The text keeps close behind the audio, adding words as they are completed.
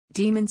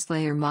Demon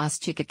Slayer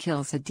Moschika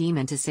kills a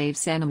demon to save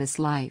Sanemi's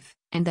life,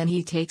 and then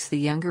he takes the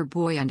younger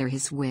boy under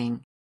his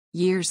wing.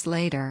 Years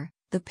later,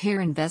 the pair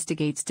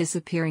investigates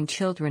disappearing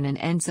children and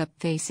ends up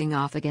facing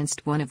off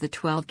against one of the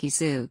 12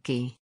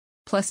 Kizuki.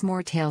 Plus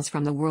more tales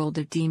from the world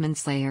of Demon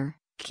Slayer,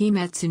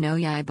 Kimetsu no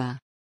Yaiba.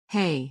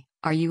 "Hey,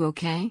 are you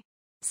okay?"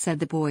 said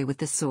the boy with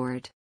the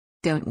sword.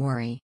 "Don't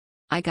worry.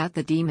 I got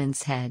the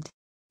demon's head.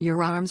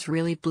 Your arm's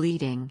really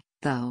bleeding,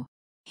 though.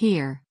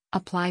 Here,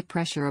 apply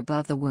pressure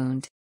above the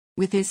wound."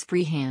 With his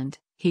free hand,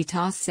 he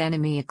tossed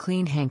Sanemi a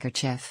clean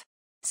handkerchief.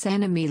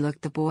 Sanemi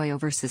looked the boy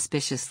over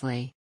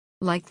suspiciously.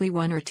 Likely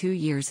 1 or 2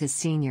 years his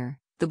senior,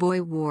 the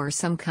boy wore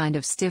some kind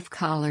of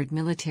stiff-collared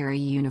military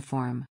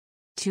uniform.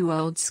 2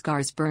 old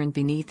scars burned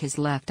beneath his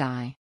left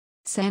eye.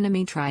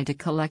 Sanemi tried to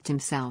collect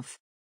himself.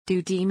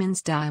 "Do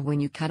demons die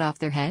when you cut off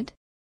their head?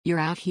 You're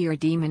out here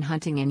demon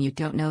hunting and you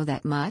don't know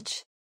that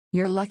much?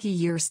 You're lucky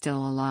you're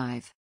still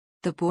alive."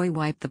 The boy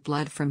wiped the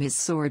blood from his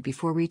sword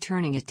before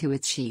returning it to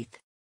its sheath.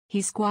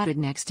 He squatted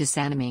next to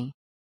Sanemi.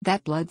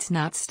 "That blood's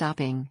not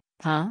stopping,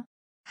 huh?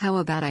 How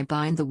about I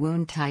bind the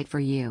wound tight for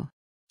you?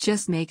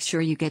 Just make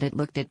sure you get it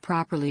looked at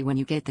properly when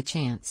you get the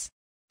chance."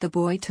 The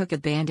boy took a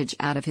bandage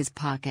out of his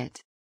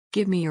pocket.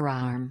 "Give me your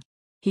arm."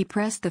 He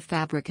pressed the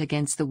fabric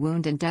against the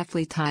wound and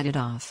deftly tied it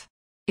off.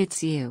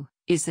 "It's you,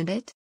 isn't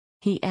it?"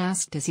 he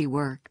asked as he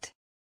worked.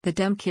 "The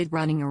dumb kid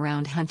running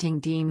around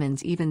hunting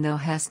demons even though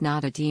he's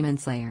not a demon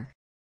slayer.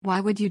 Why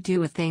would you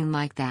do a thing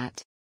like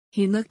that?"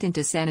 He looked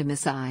into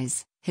Sanemi's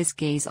eyes, his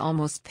gaze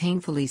almost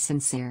painfully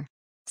sincere.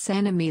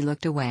 Sanemi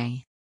looked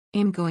away.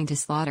 "I'm going to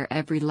slaughter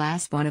every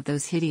last one of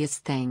those hideous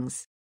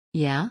things."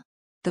 "Yeah?"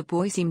 The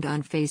boy seemed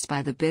unfazed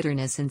by the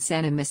bitterness in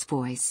Sanemi's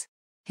voice.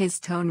 His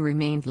tone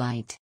remained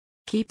light.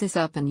 "Keep this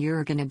up and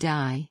you're gonna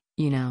die,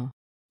 you know.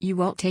 You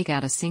won't take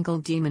out a single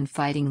demon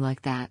fighting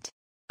like that."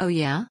 "Oh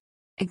yeah?"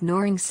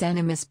 Ignoring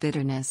Sanemi's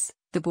bitterness,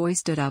 the boy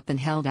stood up and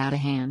held out a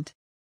hand.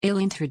 "I'll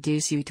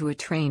introduce you to a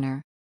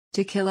trainer.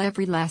 To kill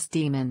every last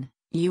demon,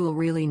 you will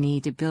really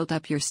need to build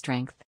up your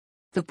strength."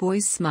 The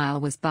boy's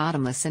smile was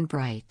bottomless and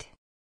bright.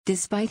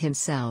 Despite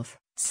himself,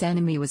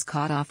 Sanemi was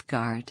caught off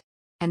guard.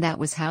 And that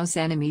was how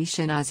Sanemi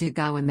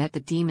Shinazugawa met the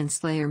demon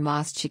slayer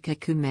Moschika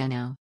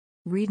Kumeno.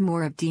 Read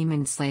more of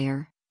Demon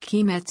Slayer,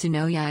 Kimetsu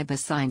no Yaiba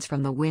Signs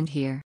from the Wind here.